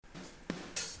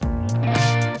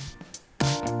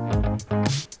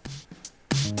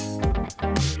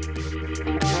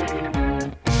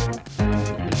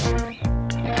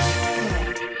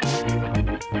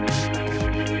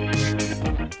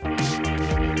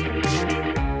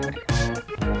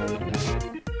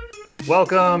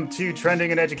Welcome to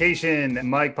Trending in Education.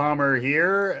 Mike Palmer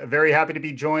here. Very happy to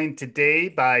be joined today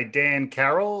by Dan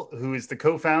Carroll, who is the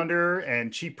co-founder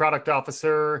and chief product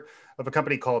officer of a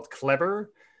company called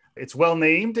Clever. It's well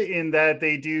named in that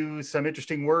they do some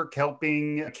interesting work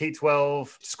helping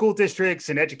K-12 school districts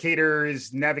and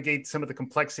educators navigate some of the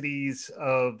complexities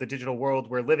of the digital world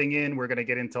we're living in. We're going to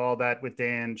get into all that with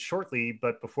Dan shortly.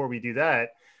 But before we do that,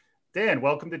 Dan,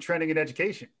 welcome to Trending in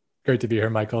Education. Great to be here,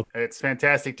 Michael. It's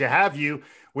fantastic to have you.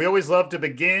 We always love to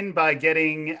begin by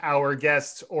getting our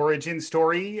guest's origin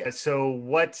story. So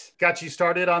what got you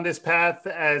started on this path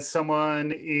as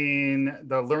someone in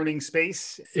the learning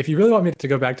space? If you really want me to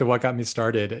go back to what got me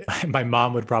started, my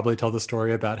mom would probably tell the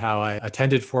story about how I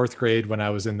attended fourth grade when I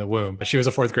was in the womb. She was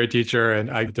a fourth grade teacher and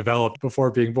I developed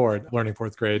before being born, learning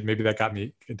fourth grade. Maybe that got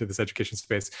me into this education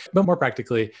space. But more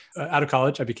practically, out of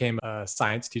college, I became a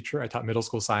science teacher. I taught middle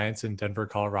school science in Denver,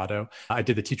 Colorado. I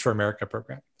did the Teach for America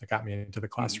program that got me into the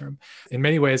classroom. In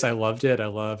many ways, I loved it. I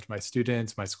loved my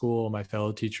students, my school, my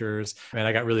fellow teachers, and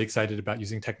I got really excited about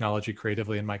using technology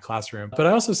creatively in my classroom. But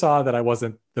I also saw that I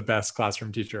wasn't the best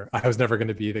classroom teacher. I was never going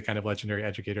to be the kind of legendary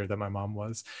educator that my mom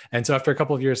was. And so after a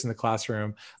couple of years in the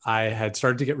classroom, I had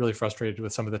started to get really frustrated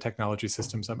with some of the technology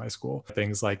systems at my school.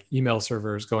 Things like email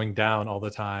servers going down all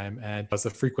the time. And I was a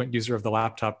frequent user of the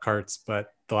laptop carts,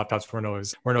 but the laptops weren't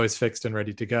always fixed and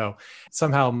ready to go.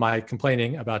 Somehow my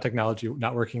complaining about technology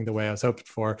not working the way I was hoping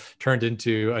for turned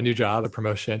into a new job, a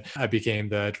promotion. I became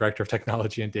the director of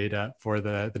technology and data for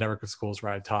the network of schools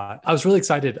where I taught. I was really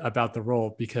excited about the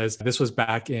role because this was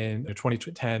back in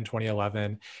 2010,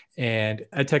 2011, and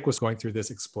EdTech was going through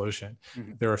this explosion.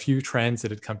 There were a few trends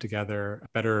that had come together: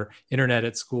 better internet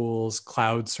at schools,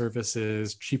 cloud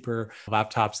services, cheaper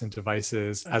laptops and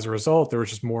devices. As a result, there were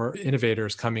just more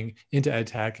innovators coming into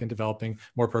EdTech and developing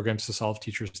more programs to solve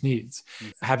teachers' needs.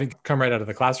 Having come right out of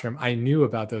the classroom, I knew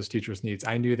about those teachers' needs.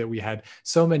 I knew that we had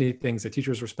so many things that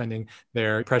teachers were spending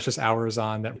their precious hours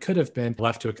on that could have been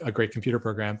left to a great computer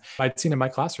program. I'd seen in my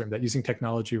classroom that using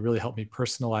technology really helped me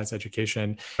personalize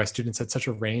education. My students had such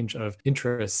a range of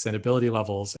interests and ability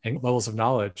levels and levels of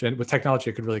knowledge. And with technology,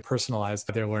 I could really personalize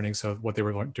their learning so what they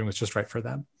were doing was just right for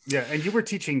them. Yeah, and you were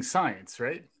teaching science,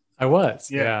 right? I was,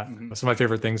 yeah. Some of my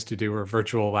favorite things to do were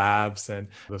virtual labs and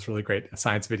those really great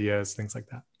science videos, things like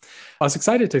that. I was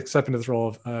excited to step into this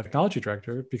role of technology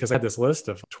director because I had this list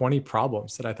of 20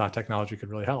 problems that I thought technology could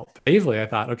really help. Naively, I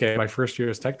thought, okay, my first year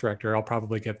as tech director, I'll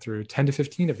probably get through 10 to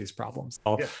 15 of these problems.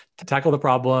 I'll tackle the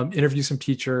problem, interview some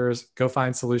teachers, go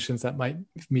find solutions that might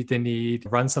meet the need,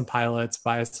 run some pilots,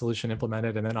 buy a solution, implement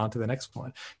it, and then on to the next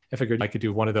one. I figured I could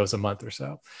do one of those a month or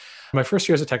so. My first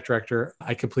year as a tech director,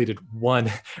 I completed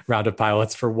one round of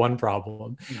pilots for one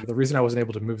problem. The reason I wasn't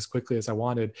able to move as quickly as I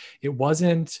wanted, it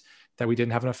wasn't that we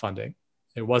didn't have enough funding.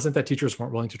 It wasn't that teachers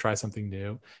weren't willing to try something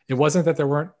new. It wasn't that there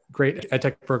weren't great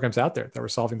edtech programs out there that were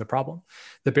solving the problem.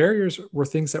 The barriers were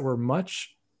things that were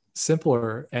much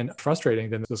simpler and frustrating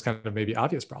than those kind of maybe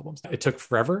obvious problems. It took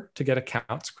forever to get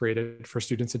accounts created for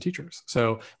students and teachers.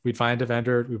 So we'd find a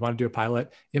vendor, we want to do a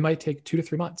pilot. It might take 2 to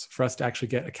 3 months for us to actually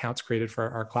get accounts created for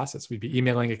our classes. We'd be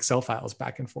emailing Excel files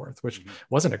back and forth, which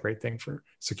wasn't a great thing for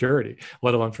security,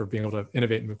 let alone for being able to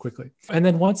innovate and move quickly. And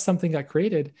then once something got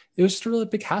created, it was just a really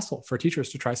big hassle for teachers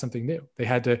to try something new. They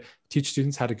had to teach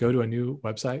students how to go to a new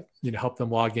website, help them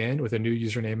log in with a new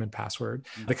username and password.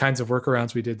 The kinds of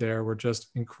workarounds we did there were just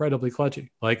incredibly kludgy,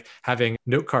 like having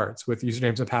note cards with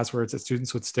usernames and passwords that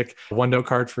students would stick one note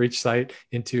card for each site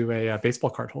into a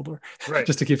baseball card holder,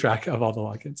 just to keep track of all the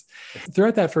logins.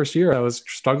 Throughout that first year, I was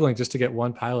struggling just to get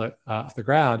one pilot off the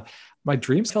ground. My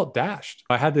dreams felt dashed.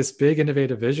 I had this big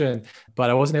innovative vision, but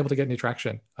I wasn't able to get any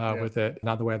traction with it,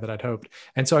 not the way that I'd hoped.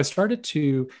 And so I started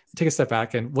to take a step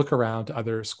back and look around to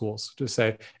other schools to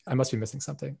say, I must be missing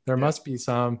something. There must be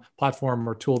some platform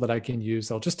or tool that I can use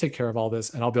that'll just take care of all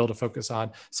this, and I'll be able to focus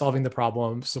on solving the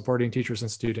problem, supporting teachers and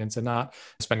students, and not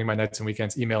spending my nights and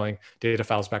weekends emailing data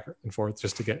files back and forth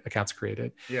just to get accounts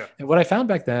created. And what I found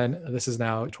back then, this is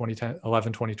now 2010,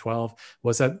 11, 2012,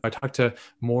 was that I talked to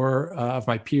more of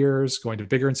my peers, going to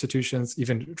bigger institutions,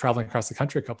 even traveling across the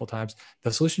country a couple of times.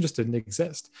 The solution just didn't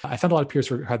exist. I found a lot of peers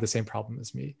who had the same problem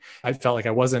as me. I felt like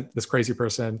I wasn't this crazy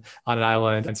person on an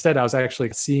island. Instead, I was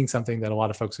actually seeing something that a lot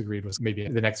of folks agreed was maybe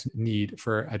the next need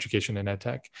for education in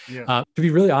EdTech. To be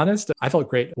really honest, I felt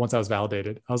great once I was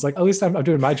validated. I was like, at least I'm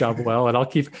doing my job well, and I'll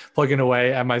keep plugging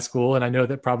away at my school. And I know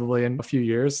that probably in a few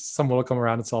years, someone will come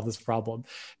around and solve this problem.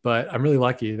 But I'm really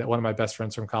lucky that one of my best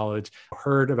friends from college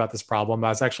heard about this problem. I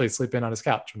was actually sleeping on his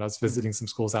couch when I was visiting some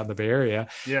schools out in the Bay Area.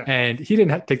 Yeah. And he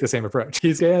didn't take the same approach.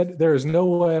 He said, there is no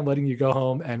way I'm letting you go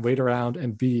home and wait around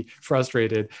and be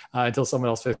frustrated until someone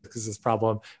else fixes this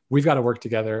problem. We've got to work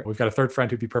together. We've got a third friend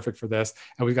who'd be perfect for this,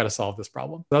 and we've got to solve this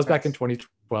problem. That was back in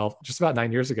 2012, just about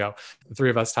 9 years ago. The three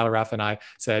of us, Tyler, Raph, and I,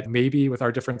 said maybe with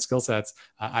our different skill sets,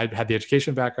 I had the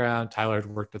education background, Tyler had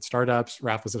worked at startups,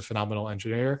 Raph was a phenomenal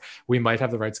engineer. We might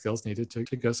have the right skills needed to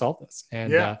go solve this.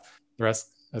 And the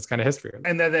rest, that's kind of history.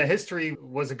 And then the history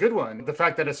was a good one. The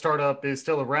fact that a startup is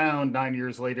still around 9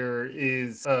 years later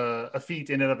is a feat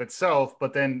in and of itself,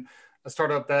 but then a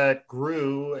startup that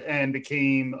grew and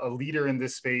became a leader in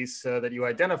this space that you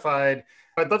identified.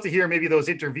 I'd love to hear maybe those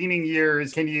intervening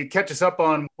years. Can you catch us up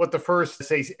on what the first,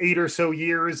 say, 8 or so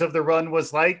years of the run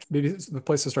was like? Maybe the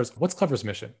place to start is, what's Clever's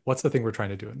mission? What's the thing we're trying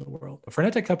to do in the world? For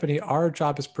an edtech company, our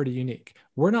job is pretty unique.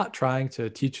 We're not trying to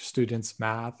teach students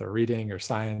math or reading or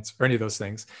science or any of those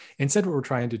things. Instead, what we're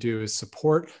trying to do is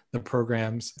support the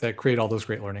programs that create all those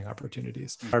great learning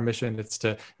opportunities. Our mission is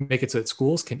to make it so that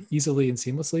schools can easily and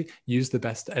seamlessly use the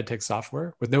best edtech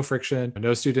software with no friction,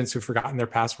 no students who've forgotten their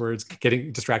passwords,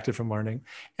 getting distracted from learning.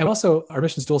 And also, our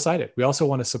mission is dual-sided. We also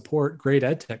want to support great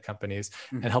edtech companies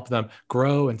and help them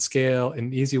grow and scale in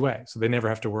an easy way, so they never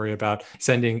have to worry about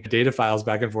sending data files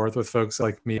back and forth with folks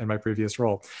like me in my previous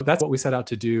role. That's what we set out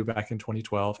to do back in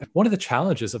 2012. One of the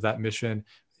challenges of that mission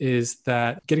is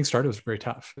that getting started was very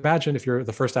tough. Imagine if you're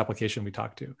the first application we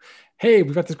talked to. Hey,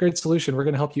 we've got this great solution. We're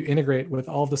going to help you integrate with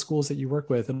all of the schools that you work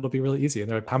with, and it'll be really easy.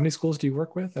 And they're like, how many schools do you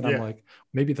work with? And I'm like,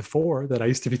 maybe the 4 that I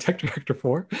used to be tech director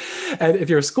for. And if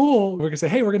you're a school, we're going to say,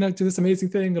 hey, we're going to do this amazing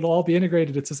thing. It'll all be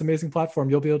integrated. It's this amazing platform.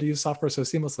 You'll be able to use software so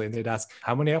seamlessly. And they'd ask,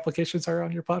 how many applications are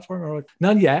on your platform? Or like,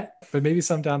 none yet, but maybe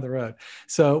some down the road.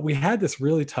 So we had this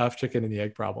really tough chicken and the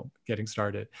egg problem getting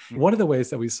started. One of the ways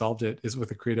that we solved it is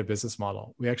with a creative business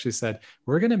model. We actually said,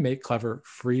 we're going to make Clever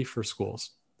free for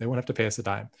schools. They won't have to pay us a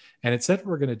dime. And instead, what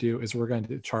we're going to do is we're going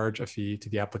to charge a fee to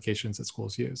the applications that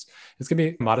schools use. It's going to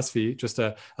be a modest fee, just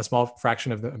a small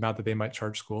fraction of the amount that they might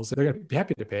charge schools. They're going to be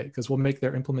happy to pay it because we'll make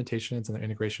their implementations and their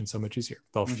integration so much easier.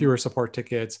 They'll have fewer support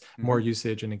tickets, more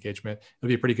usage and engagement. It'll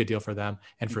be a pretty good deal for them.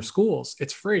 And for schools,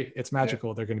 it's free. It's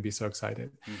magical. They're going to be so excited.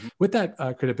 With that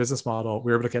creative business model,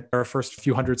 we were able to get our first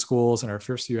few hundred schools and our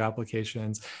first few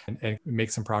applications and make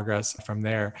some progress from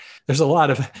there. There's a lot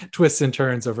of twists and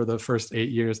turns over the first 8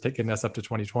 years, taking us up to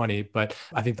 2020. But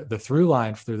I think that the through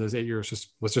line through those 8 years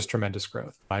was just tremendous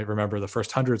growth. I remember the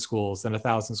first 100 schools, then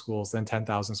 1,000 schools, then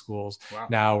 10,000 schools. Wow.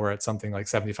 Now we're at something like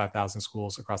 75,000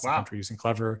 schools across the country using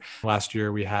Clever. Last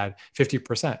year, we had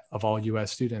 50% of all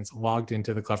US students logged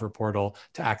into the Clever portal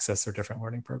to access their different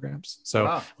learning programs.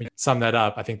 So when you sum that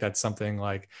up, I think that's something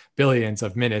like billions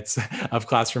of minutes of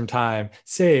classroom time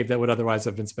saved that would otherwise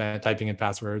have been spent typing in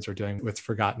passwords or dealing with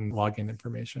forgotten login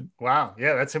information. Wow.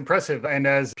 Yeah, that's impressive. And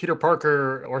as Peter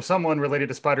Parker or someone related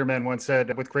to Spider-Man once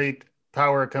said, with great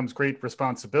power comes great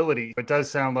responsibility. It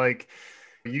does sound like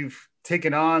you've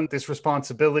taken on this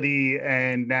responsibility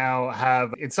and now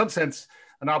have, in some sense,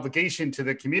 an obligation to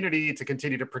the community to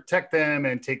continue to protect them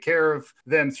and take care of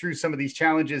them through some of these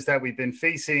challenges that we've been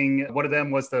facing. One of them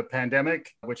was the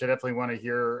pandemic, which I definitely want to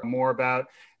hear more about.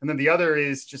 And then the other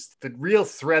is just the real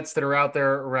threats that are out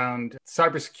there around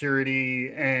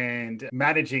cybersecurity, and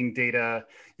managing data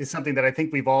is something that I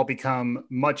think we've all become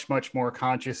much, much more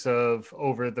conscious of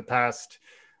over the past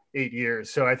 8 years.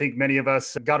 So I think many of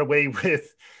us got away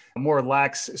with more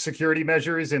lax security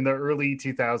measures in the early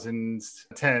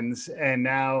 2010s. And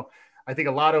now I think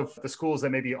a lot of the schools that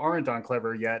maybe aren't on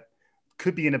Clever yet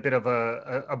could be in a bit of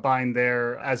a bind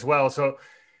there as well. So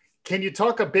can you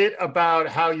talk a bit about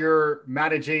how you're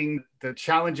managing the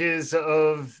challenges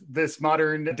of this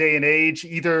modern day and age,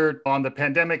 either on the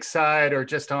pandemic side or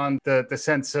just on the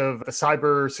sense of the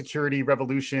cyber security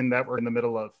revolution that we're in the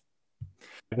middle of?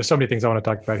 There's so many things I want to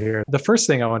talk about here. The first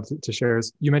thing I want to share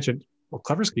is you mentioned, well,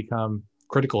 Clever's become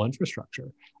critical infrastructure.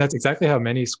 That's exactly how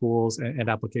many schools and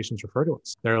applications refer to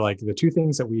us. They're like the two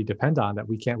things that we depend on that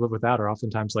we can't live without are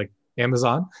oftentimes like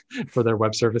Amazon for their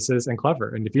web services and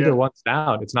Clever. And if either one's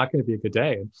down, it's not going to be a good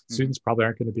day. And students probably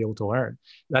aren't going to be able to learn.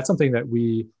 That's something that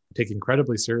we take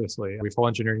incredibly seriously. We have whole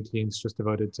engineering teams just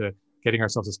devoted to getting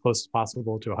ourselves as close as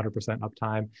possible to 100%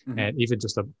 uptime. And even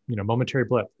just a momentary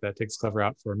blip that takes Clever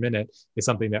out for a minute is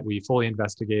something that we fully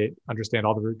investigate, understand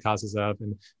all the root causes of,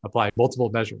 and apply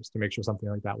multiple measures to make sure something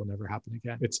like that will never happen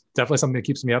again. It's definitely something that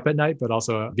keeps me up at night, but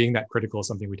also being that critical is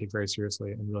something we take very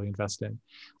seriously and really invest in.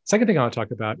 Second thing I want to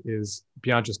talk about is is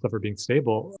beyond just Clever being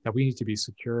stable, that we need to be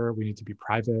secure, we need to be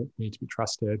private, we need to be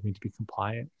trusted, we need to be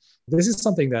compliant. This is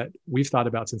something that we've thought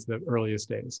about since the earliest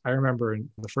days. I remember in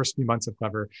the first few months of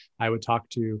Clever, I would talk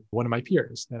to one of my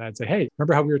peers and I'd say, hey,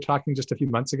 remember how we were talking just a few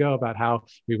months ago about how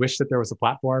we wish that there was a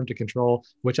platform to control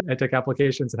which edtech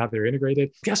applications and how they're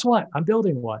integrated? Guess what? I'm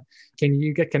building one. Can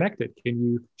you get connected? Can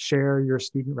you share your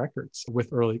student records with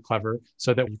early Clever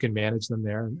so that you can manage them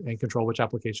there and control which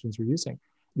applications you're using?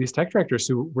 These tech directors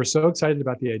who were so excited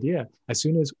about the idea, as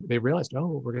soon as they realized,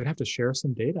 oh, we're going to have to share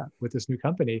some data with this new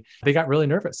company, they got really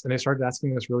nervous and they started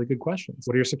asking us really good questions.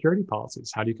 What are your security policies?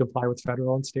 How do you comply with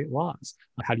federal and state laws?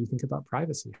 How do you think about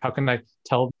privacy? How can I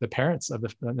tell the parents of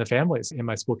the families in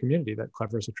my school community that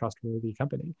Clever is a trustworthy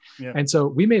company? Yeah. And so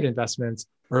we made investments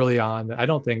early on that I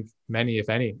don't think many, if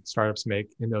any, startups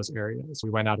make in those areas. We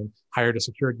went out and hired a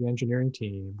security engineering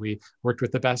team. We worked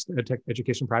with the best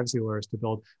education privacy lawyers to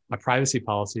build a privacy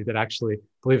policy that actually,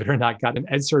 believe it or not, got an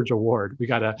EdSurge award. We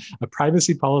got a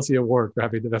privacy policy award for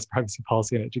having the best privacy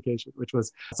policy in education, which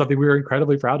was something we were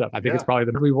incredibly proud of. I think it's probably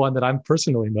the only one that I'm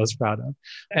personally most proud of.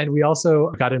 And we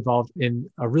also got involved in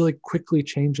a really quickly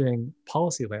changing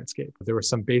policy landscape. There were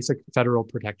some basic federal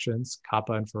protections,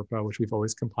 COPPA and FERPA, which we've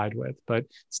always complied with, but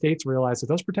states realized that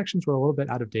those protections were a little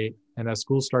bit out of date. And as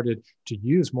schools started to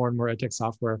use more and more edtech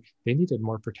software, they needed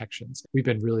more protections. We've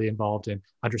been really involved in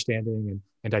understanding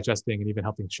and digesting and even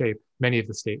helping shape many of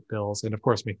the state bills. And of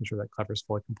course, making sure that Clever is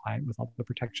fully compliant with all the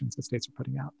protections that states are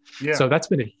putting out. Yeah. So that's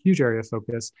been a huge area of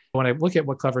focus. When I look at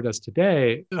what Clever does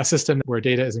today, a system where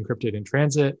data is encrypted in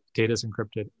transit, data is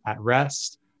encrypted at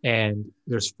rest, and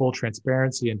there's full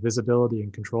transparency and visibility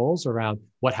and controls around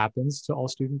what happens to all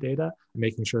student data,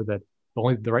 making sure that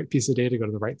only the right piece of data go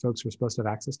to the right folks who are supposed to have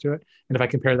access to it. And if I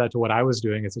compare that to what I was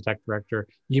doing as a tech director,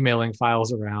 emailing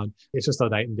files around, it's just a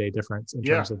night and day difference in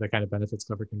terms of the kind of benefits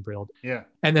Clever can build. Yeah.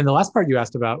 And then the last part you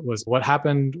asked about was what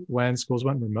happened when schools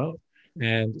went remote.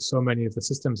 And so many of the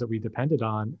systems that we depended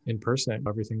on in person,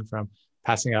 everything from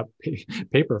passing out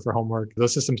paper for homework,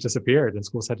 those systems disappeared and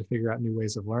schools had to figure out new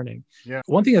ways of learning. Yeah.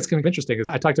 One thing that's going to be interesting is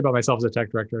I talked about myself as a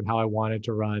tech director and how I wanted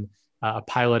to run a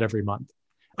pilot every month.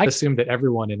 I assumed that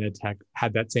everyone in EdTech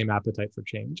had that same appetite for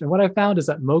change. And what I found is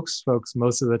that most folks,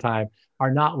 most of the time, are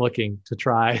not looking to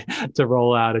try to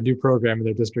roll out a new program in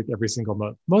their district every single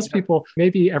month. Most people,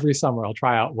 maybe every summer, I'll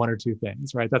try out one or two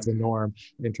things, right? That's the norm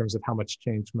in terms of how much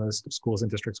change most schools and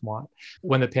districts want.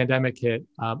 When the pandemic hit,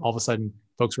 all of a sudden,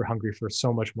 folks were hungry for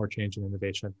so much more change and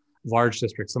innovation. Large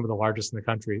districts, some of the largest in the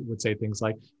country, would say things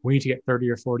like, we need to get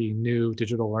 30 or 40 new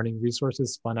digital learning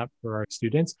resources spun up for our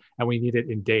students, and we need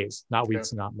it in days, not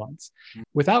weeks, not months.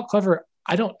 Without Clever,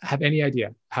 I don't have any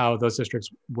idea how those districts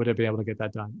would have been able to get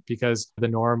that done, because the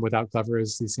norm without Clever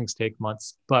is these things take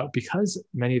months. But because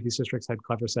many of these districts had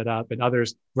Clever set up and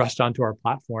others rushed onto our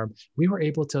platform, we were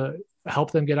able to help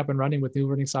them get up and running with new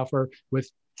learning software with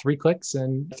 3 clicks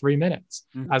and 3 minutes.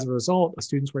 As a result,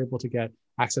 students were able to get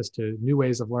access to new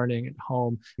ways of learning at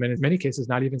home, and in many cases,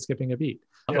 not even skipping a beat.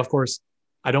 Of course,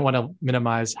 I don't want to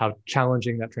minimize how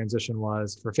challenging that transition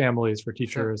was for families, for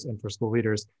teachers, and for school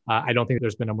leaders. I don't think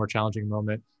there's been a more challenging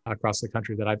moment across the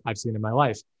country that I've seen in my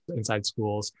life inside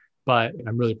schools. But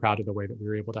I'm really proud of the way that we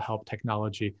were able to help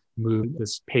technology move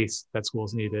this pace that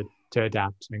schools needed to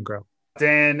adapt and grow.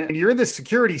 Dan, you're in the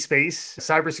security space,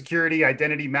 cybersecurity,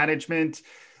 identity management.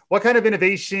 What kind of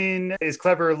innovation is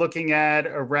Clever looking at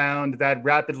around that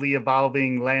rapidly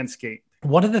evolving landscape?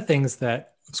 One of the things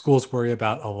that schools worry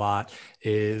about a lot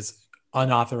is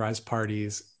unauthorized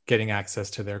parties getting access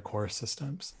to their core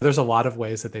systems. There's a lot of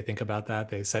ways that they think about that.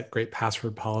 They set great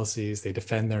password policies, they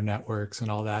defend their networks and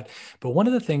all that. But one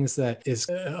of the things that is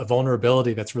a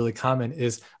vulnerability that's really common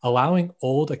is allowing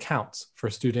old accounts for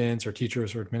students or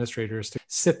teachers or administrators to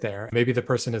sit there. Maybe the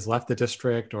person has left the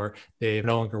district or they're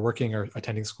no longer working or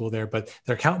attending school there, but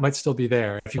their account might still be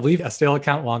there. If you leave a stale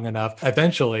account long enough,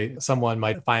 eventually someone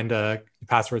might find a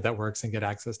password that works and get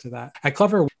access to that. At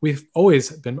Clever, we've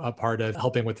always been a part of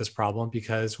helping with this problem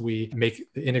because we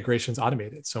make the integrations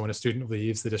automated. So when a student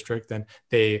leaves the district, then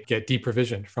they get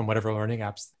deprovisioned from whatever learning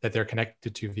apps that they're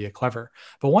connected to via Clever.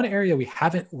 But one area we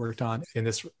haven't worked on in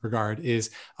this regard is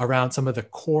around some of the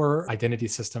core identity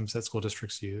systems that school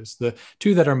districts use. The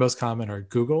two that are most common are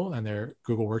Google and their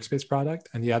Google Workspace product,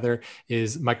 and the other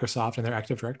is Microsoft and their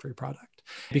Active Directory product.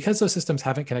 Because those systems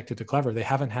haven't connected to Clever, they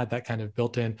haven't had that kind of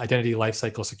built-in identity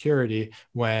lifecycle security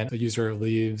when a user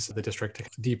leaves the district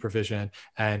to deprovision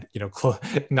and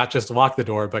not just lock the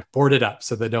door, but board it up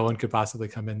so that no one could possibly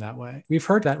come in that way. We've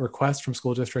heard that request from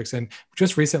school districts, and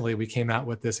just recently we came out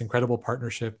with this incredible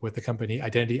partnership with the company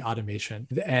Identity Automation,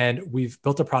 and we've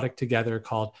built a product together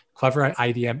called Clever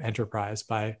IDM Enterprise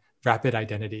by rapid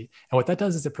identity. And what that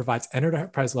does is it provides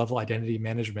enterprise level identity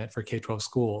management for K-12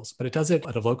 schools, but it does it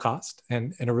at a low cost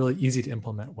and in a really easy to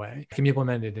implement way. It can be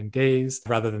implemented in days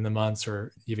rather than the months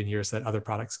or even years that other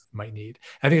products might need.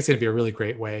 I think it's going to be a really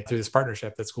great way through this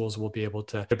partnership that schools will be able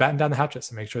to batten down the hatches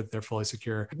and make sure that they're fully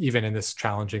secure, even in this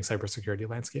challenging cybersecurity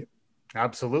landscape.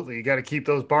 Absolutely. You got to keep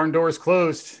those barn doors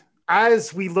closed.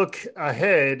 As we look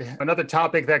ahead, another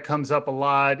topic that comes up a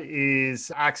lot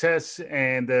is access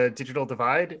and the digital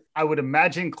divide. I would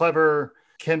imagine Clever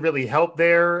can really help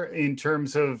there in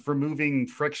terms of removing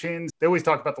frictions. They always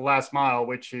talk about the last mile,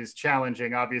 which is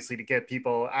challenging, obviously, to get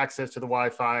people access to the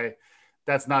Wi-Fi.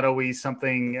 That's not always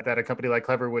something that a company like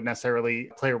Clever would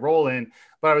necessarily play a role in.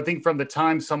 But I would think from the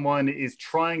time someone is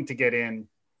trying to get in,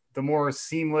 the more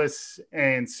seamless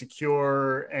and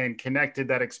secure and connected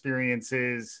that experience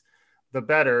is, the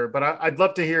better. But I'd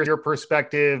love to hear your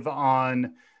perspective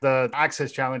on the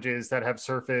access challenges that have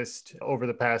surfaced over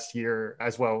the past year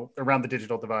as well around the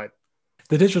digital divide.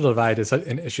 The digital divide is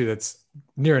an issue that's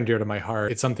near and dear to my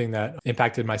heart. It's something that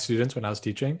impacted my students when I was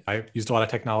teaching. I used a lot of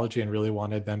technology and really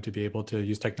wanted them to be able to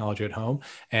use technology at home.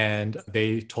 And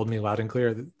they told me loud and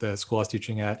clear that the school I was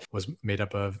teaching at was made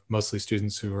up of mostly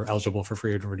students who were eligible for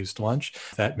free and reduced lunch,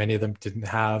 that many of them didn't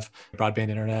have broadband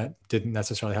internet, didn't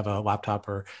necessarily have a laptop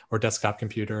or desktop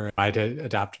computer. I had to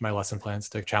adapt my lesson plans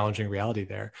to challenging reality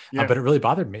there. Yeah. But it really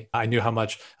bothered me. I knew how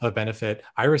much of a benefit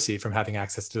I received from having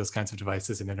access to those kinds of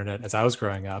devices and internet as I was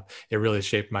growing up. It really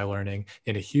shaped my learning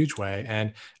in a huge way.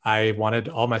 And I wanted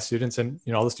all my students and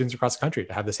all the students across the country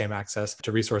to have the same access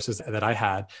to resources that I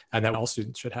had and that all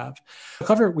students should have.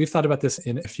 Clever, we've thought about this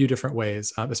in a few different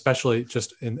ways, especially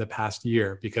just in the past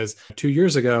year, because 2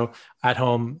 years ago,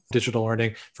 at-home digital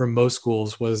learning for most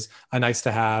schools was a nice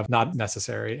to have, not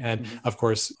necessary. And of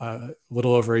course, a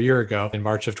little over a year ago, in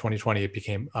March of 2020, it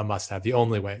became a must-have, the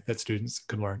only way that students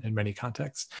could learn in many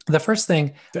contexts. The first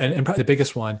thing, and probably the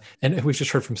biggest one, and we've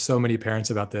just heard from so many parents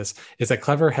about this, is that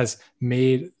Clever has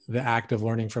made the act of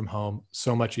learning from home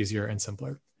so much easier and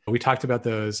simpler. We talked about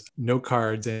those note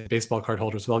cards and baseball card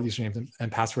holders with all usernames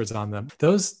and passwords on them.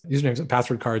 Those usernames and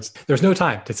password cards, there's no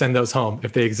time to send those home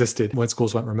if they existed when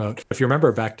schools went remote. If you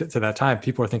remember back to that time,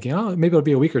 people were thinking, oh, maybe it'll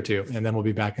be a week or two, and then we'll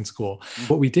be back in school.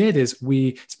 What we did is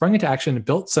we sprung into action and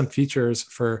built some features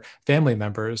for family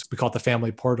members. We call it the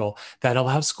Family Portal, that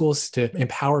allows schools to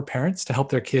empower parents to help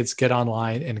their kids get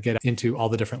online and get into all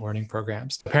the different learning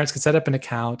programs. Parents could set up an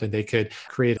account and they could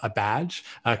create a badge,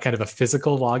 kind of a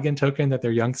physical login token that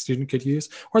their young student could use,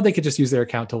 or they could just use their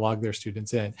account to log their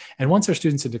students in. And once their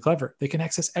students into Clever, they can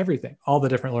access everything, all the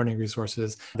different learning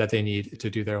resources that they need to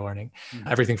do their learning,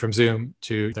 everything from Zoom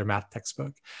to their math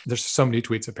textbook. There's so many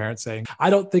tweets of parents saying, I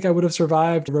don't think I would have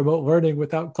survived remote learning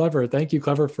without Clever. Thank you,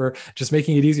 Clever, for just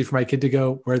making it easy for my kid to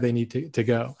go where they need to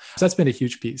go. So that's been a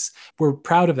huge piece. We're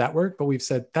proud of that work, but we've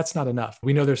said that's not enough.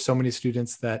 We know there's so many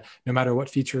students that no matter what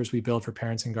features we build for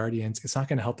parents and guardians, it's not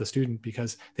going to help the student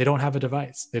because they don't have a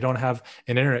device. They don't have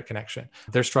an internet connection.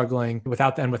 They're struggling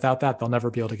without that, they'll never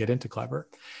be able to get into Clever.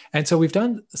 And so we've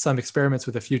done some experiments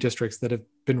with a few districts that have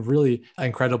been really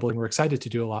incredible, and we're excited to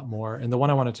do a lot more. And the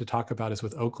one I wanted to talk about is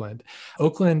with Oakland.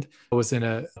 Oakland was in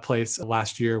a place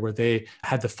last year where they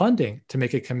had the funding to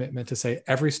make a commitment to say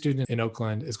every student in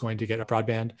Oakland is going to get a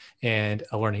broadband and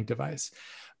a learning device.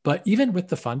 But even with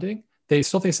the funding, they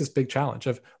still face this big challenge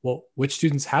of, well, which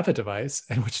students have a device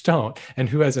and which don't, and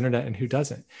who has internet and who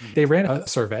doesn't. They ran a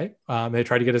survey. They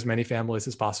tried to get as many families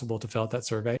as possible to fill out that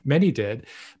survey. Many did,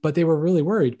 but they were really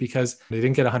worried because they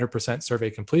didn't get 100% survey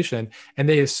completion. And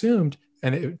they assumed,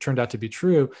 and it turned out to be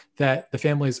true, that the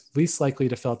families least likely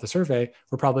to fill out the survey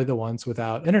were probably the ones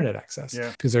without internet access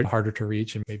because they're harder to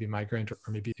reach and maybe migrant or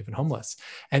maybe even homeless.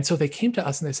 And so they came to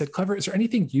us and they said, Clever, is there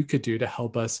anything you could do to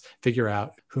help us figure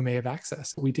out who may have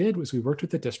access? What we did was we worked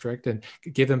with the district and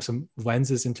gave them some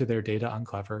lenses into their data on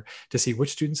Clever to see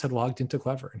which students had logged into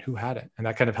Clever and who hadn't. And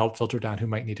that kind of helped filter down who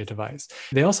might need a device.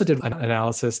 They also did an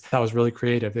analysis that was really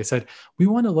creative. They said, we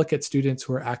want to look at students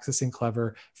who are accessing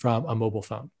Clever from a mobile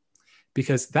phone,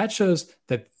 because that shows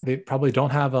that they probably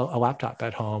don't have a laptop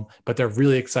at home, but they're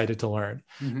really excited to learn.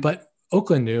 But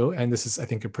Oakland knew, and this is, I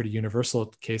think, a pretty universal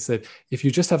case, that if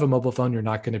you just have a mobile phone, you're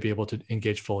not going to be able to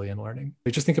engage fully in learning.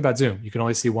 Just think about Zoom. You can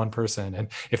only see one person. And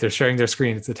if they're sharing their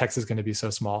screen, the text is going to be so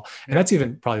small. And that's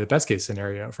even probably the best case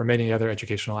scenario. For many other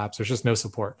educational apps, there's just no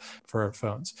support for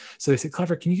phones. So they said,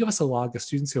 Clever, can you give us a log of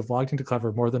students who have logged into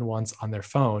Clever more than once on their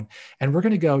phone? And we're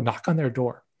going to go knock on their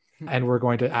door. and we're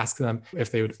going to ask them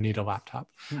if they would need a laptop.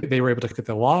 They were able to look at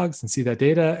the logs and see that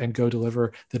data and go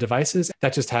deliver the devices.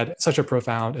 That just had such a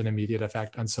profound and immediate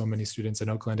effect on so many students in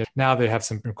Oakland. Now they have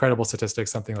some incredible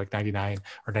statistics, something like 99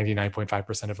 or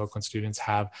 99.5% of Oakland students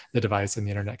have the device and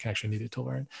the internet connection needed to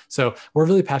learn. So we're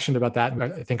really passionate about that. And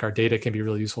I think our data can be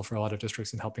really useful for a lot of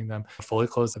districts in helping them fully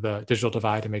close the digital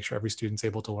divide and make sure every student's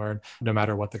able to learn no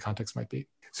matter what the context might be.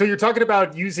 So you're talking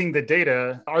about using the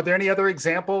data. Are there any other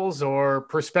examples or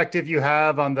perspective you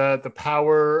have on the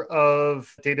power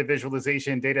of data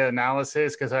visualization, data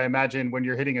analysis? Because I imagine when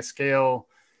you're hitting a scale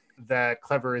that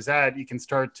Clever is at, you can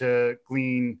start to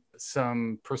glean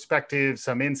some perspective,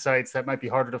 some insights that might be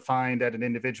harder to find at an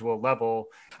individual level.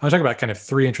 I'll talk about kind of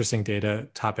three interesting data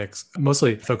topics,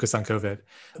 mostly focused on COVID.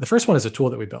 The first one is a tool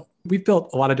that we built. We've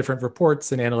built a lot of different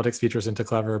reports and analytics features into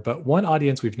Clever, but one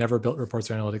audience we've never built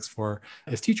reports or analytics for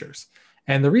is teachers.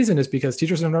 And the reason is because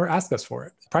teachers have never asked us for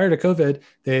it. Prior to COVID,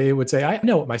 they would say, I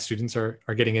know what my students are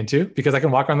getting into because I can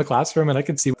walk around the classroom and I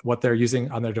can see what they're using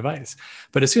on their device.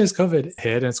 But as soon as COVID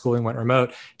hit and schooling went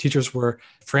remote, teachers were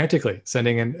frantically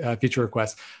sending in feature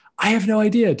requests. I have no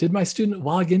idea. Did my student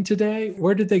log in today?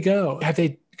 Where did they go? Have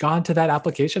they gone to that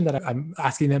application that I'm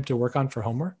asking them to work on for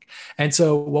homework? And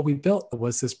so what we built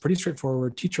was this pretty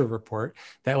straightforward teacher report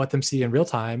that let them see in real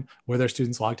time where their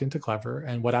students logged into Clever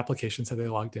and what applications have they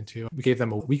logged into. We gave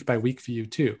them a week by week view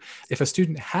too. If a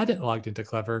student hadn't logged into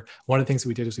Clever, one of the things that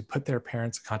we did is we put their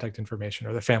parents' contact information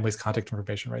or their family's contact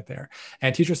information right there.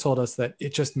 And teachers told us that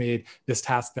it just made this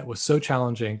task that was so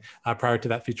challenging prior to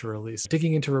that feature release,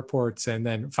 digging into reports and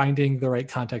then finding the right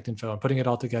contact info and putting it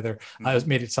all together,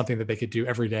 made it something that they could do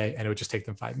every day, and it would just take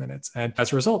them 5 minutes. And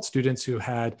as a result, students who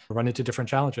had run into different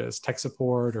challenges, tech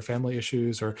support or family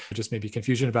issues, or just maybe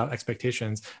confusion about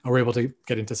expectations, were able to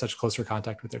get into such closer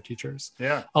contact with their teachers.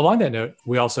 Yeah. Along that note,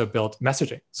 we also built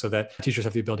messaging so that teachers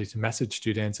have the ability to message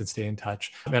students and stay in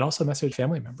touch, and also message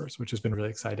family members, which has been really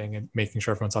exciting, and making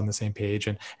sure everyone's on the same page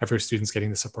and every student's getting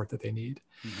the support that they need.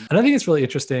 Another thing that's really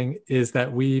interesting is that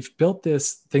we've built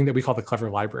this thing that we call the Clever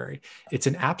Library. It's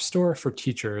an app store for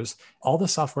teachers. All the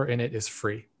software in it is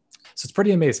free. So it's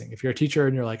pretty amazing. If you're a teacher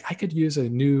and you're like, I could use a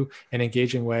new and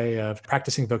engaging way of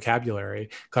practicing vocabulary,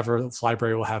 Clever's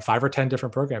library will have 5 or 10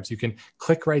 different programs. You can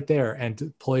click right there and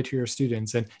deploy to your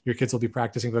students, and your kids will be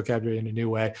practicing vocabulary in a new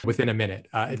way within a minute.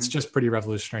 It's just pretty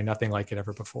revolutionary, nothing like it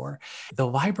ever before. The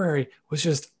library was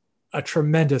just a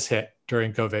tremendous hit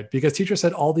during COVID because teachers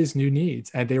had all these new needs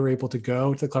and they were able to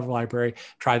go to the Clever Library,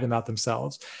 try them out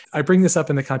themselves. I bring this up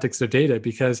in the context of data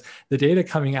because the data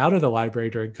coming out of the library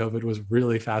during COVID was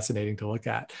really fascinating to look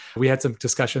at. We had some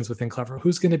discussions within Clever,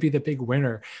 who's going to be the big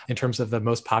winner in terms of the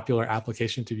most popular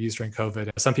application to be used during COVID.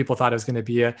 Some people thought it was going to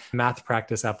be a math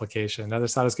practice application.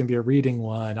 Others thought it was going to be a reading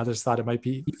one. Others thought it might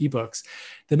be ebooks.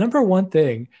 The number one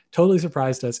thing totally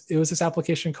surprised us. It was this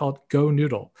application called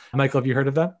GoNoodle. Michael, have you heard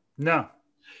of that? No.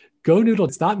 GoNoodle,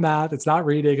 it's not math, it's not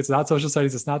reading, it's not social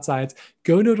studies, it's not science.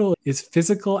 GoNoodle is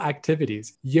physical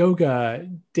activities, yoga,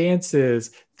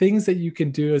 dances, things that you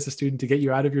can do as a student to get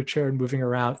you out of your chair and moving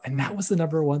around. And that was the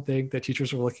number one thing that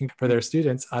teachers were looking for their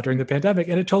students during the pandemic.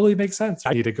 And it totally makes sense.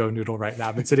 I need a GoNoodle right now.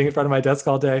 I've been sitting in front of my desk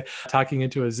all day talking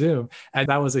into a Zoom, and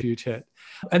that was a huge hit.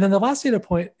 And then the last data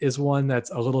point is one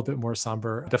that's a little bit more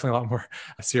somber, definitely a lot more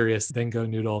serious than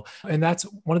GoNoodle. And that's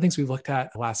one of the things we looked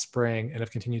at last spring and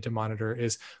have continued to monitor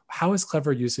is how is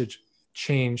Clever usage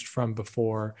changed from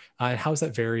before, and how has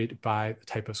that varied by the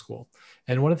type of school?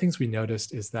 And one of the things we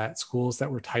noticed is that schools that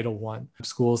were Title I,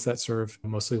 schools that serve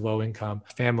mostly low-income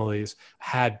families,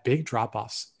 had big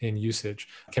drop-offs in usage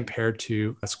compared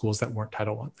to schools that weren't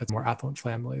Title I, that's more affluent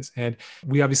families. And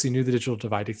we obviously knew the digital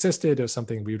divide existed. It was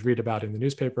something we would read about in the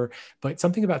newspaper, but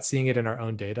something about seeing it in our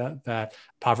own data that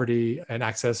poverty and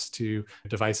access to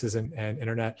devices and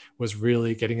internet was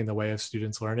really getting in the way of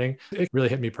students learning. It really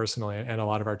hit me personally and a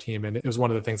lot of our team. And it was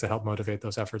one of the things that helped motivate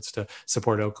those efforts to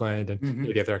support Oakland and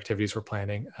the other activities we're planning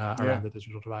around the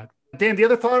digital divide. Dan, the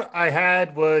other thought I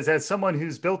had was, as someone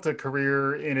who's built a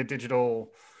career in a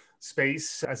digital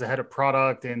space as a head of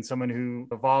product and someone who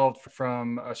evolved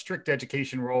from a strict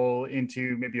education role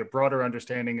into maybe a broader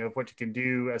understanding of what you can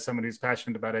do as someone who's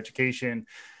passionate about education,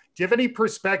 do you have any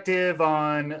perspective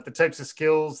on the types of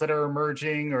skills that are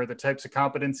emerging or the types of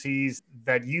competencies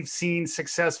that you've seen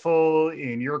successful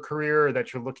in your career or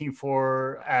that you're looking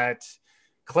for at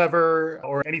Clever,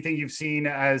 or anything you've seen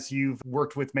as you've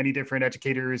worked with many different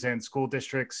educators and school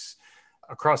districts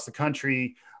across the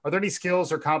country? Are there any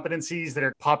skills or competencies that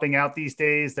are popping out these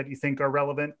days that you think are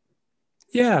relevant?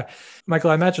 Yeah.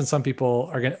 Michael, I imagine some people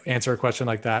are going to answer a question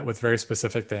like that with very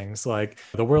specific things like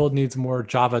the world needs more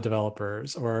Java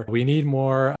developers, or we need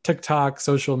more TikTok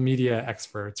social media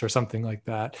experts, or something like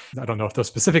that. I don't know if those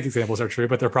specific examples are true,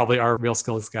 but there probably are real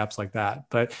skills gaps like that.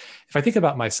 But if I think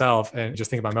about myself and just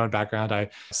think about my own background, I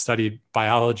studied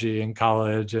biology in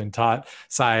college and taught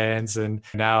science, and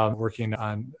now I'm working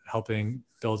on helping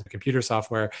build computer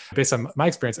software. Based on my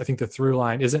experience, I think the through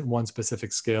line isn't one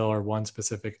specific skill or one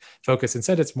specific focus.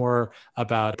 Instead, it's more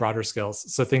about broader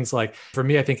skills. So things like, for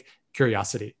me, I think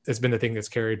curiosity has been the thing that's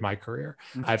carried my career.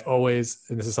 I've always,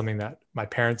 and this is something that my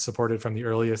parents supported from the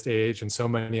earliest age, and so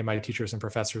many of my teachers and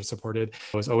professors supported,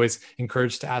 I was always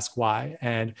encouraged to ask why,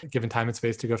 and given time and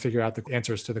space to go figure out the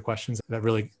answers to the questions that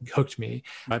really hooked me.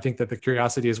 I think that the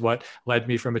curiosity is what led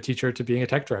me from a teacher to being a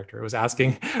tech director. It was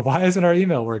asking, why isn't our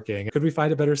email working? Could we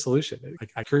find a better solution?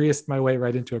 Like, I curious my way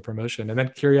right into a promotion, and then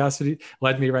curiosity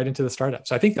led me right into the startup.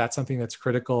 So I think that's something that's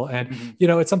critical. And,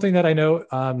 it's something that I know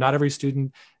not every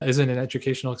student is in an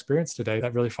educational experience today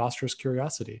that really fosters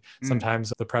curiosity.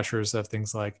 Sometimes the pressures of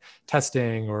things like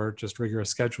testing or just rigorous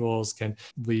schedules can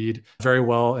lead very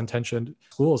well-intentioned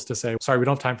schools to say, sorry, we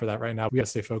don't have time for that right now. We got to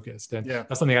stay focused. And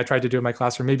that's something I tried to do in my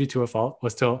classroom, maybe to a fault,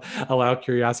 was to allow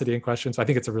curiosity and questions. So I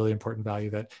think it's a really important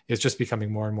value that is just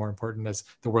becoming more and more important as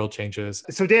the world changes.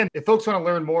 So Dan, if folks want to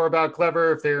learn more about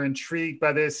Clever, if they're intrigued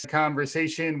by this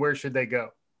conversation, where should they go?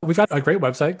 We've got a great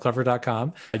website,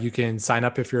 clever.com. You can sign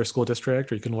up if you're a school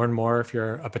district, or you can learn more if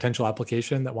you're a potential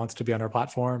application that wants to be on our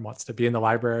platform, wants to be in the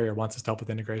library, or wants us to help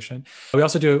with integration. We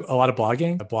also do a lot of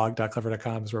blogging.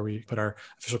 Blog.clever.com is where we put our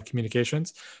official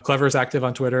communications. Clever is active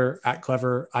on Twitter,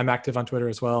 @Clever. I'm active on Twitter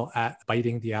as well,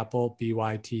 @Biting the Apple,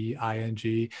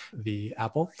 BYTING, the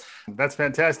Apple. That's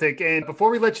fantastic. And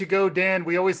before we let you go, Dan,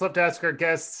 we always love to ask our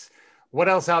guests, what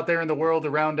else out there in the world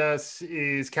around us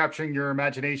is capturing your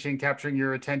imagination, capturing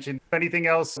your attention? Anything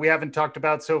else we haven't talked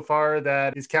about so far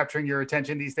that is capturing your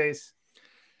attention these days?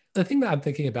 The thing that I'm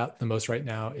thinking about the most right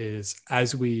now is,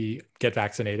 as we get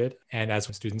vaccinated and as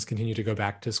students continue to go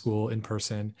back to school in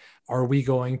person, are we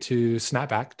going to snap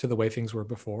back to the way things were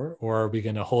before? Or are we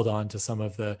going to hold on to some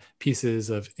of the pieces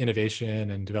of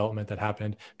innovation and development that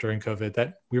happened during COVID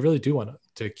that we really do want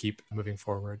to keep moving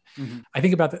forward? I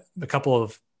think about the couple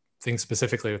of things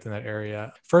specifically within that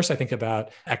area. First, I think about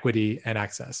equity and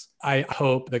access. I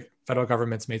hope the federal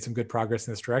government's made some good progress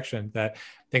in this direction, that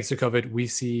thanks to COVID, we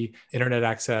see internet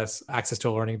access to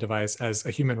a learning device as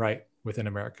a human right within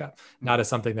America, not as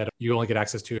something that you only get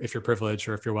access to if you're privileged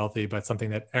or if you're wealthy, but something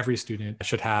that every student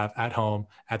should have at home,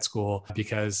 at school,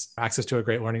 because access to a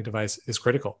great learning device is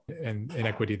critical. And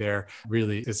inequity there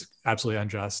really is absolutely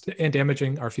unjust and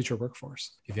damaging our future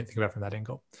workforce, if you think about it from that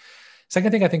angle.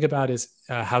 Second thing I think about is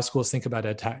how schools think about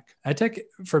EdTech. EdTech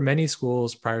for many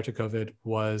schools prior to COVID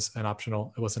was an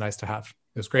optional. It was a nice to have.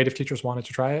 It was great if teachers wanted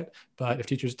to try it, but if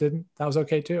teachers didn't, that was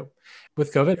okay too.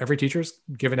 With COVID, every teacher's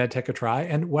given EdTech a try.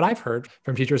 And what I've heard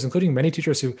from teachers, including many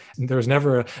teachers who there was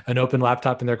never an open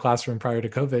laptop in their classroom prior to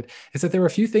COVID, is that there were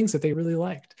a few things that they really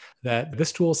liked, that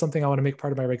this tool is something I want to make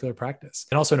part of my regular practice,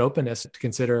 and also an openness to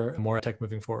consider more EdTech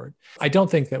moving forward. I don't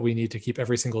think that we need to keep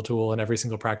every single tool and every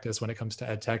single practice when it comes to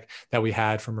EdTech that we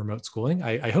had from remote schooling.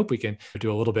 I hope we can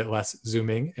do a little bit less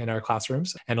Zooming in our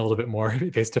classrooms and a little bit more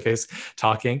face-to-face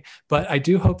talking. But I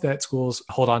do hope that schools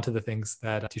hold on to the things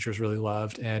that teachers really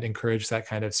loved and encourage that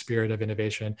kind of spirit of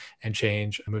innovation and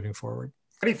change moving forward.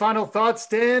 Any final thoughts,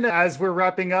 Dan, as we're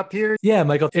wrapping up here? Yeah,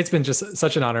 Michael, it's been just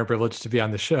such an honor and privilege to be on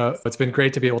the show. It's been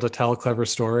great to be able to tell a Clever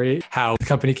story, how the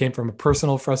company came from a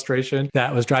personal frustration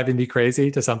that was driving me crazy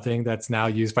to something that's now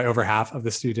used by over half of the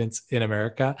students in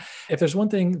America. If there's one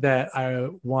thing that I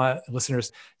want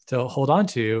listeners to hold on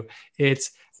to, it's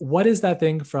what is that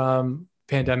thing from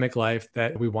pandemic life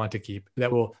that we want to keep,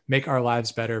 that will make our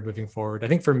lives better moving forward? I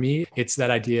think for me, it's that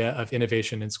idea of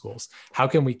innovation in schools. How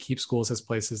can we keep schools as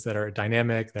places that are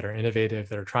dynamic, that are innovative,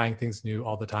 that are trying things new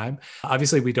all the time?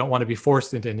 Obviously, we don't want to be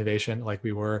forced into innovation like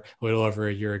we were a little over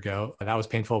a year ago. That was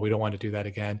painful. We don't want to do that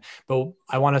again. But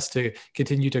I want us to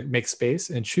continue to make space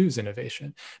and choose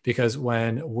innovation, because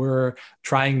when we're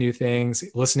trying new things,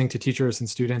 listening to teachers and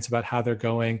students about how they're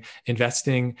going,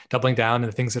 investing, doubling down in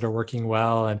the things that are working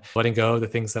well and letting go the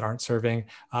things that aren't serving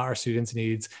our students'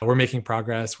 needs, we're making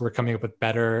progress. We're coming up with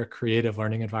better creative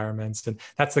learning environments. And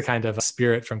that's the kind of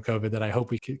spirit from COVID that I hope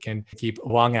we can keep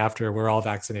long after we're all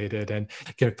vaccinated and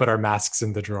can put our masks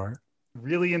in the drawer.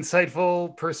 Really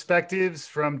insightful perspectives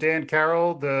from Dan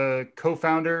Carroll, the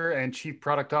co-founder and chief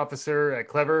product officer at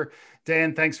Clever.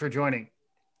 Dan, thanks for joining.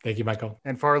 Thank you, Michael.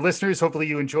 And for our listeners, hopefully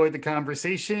you enjoyed the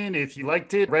conversation. If you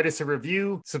liked it, write us a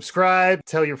review, subscribe,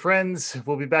 tell your friends.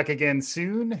 We'll be back again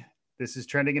soon. This is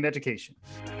Trending in Education.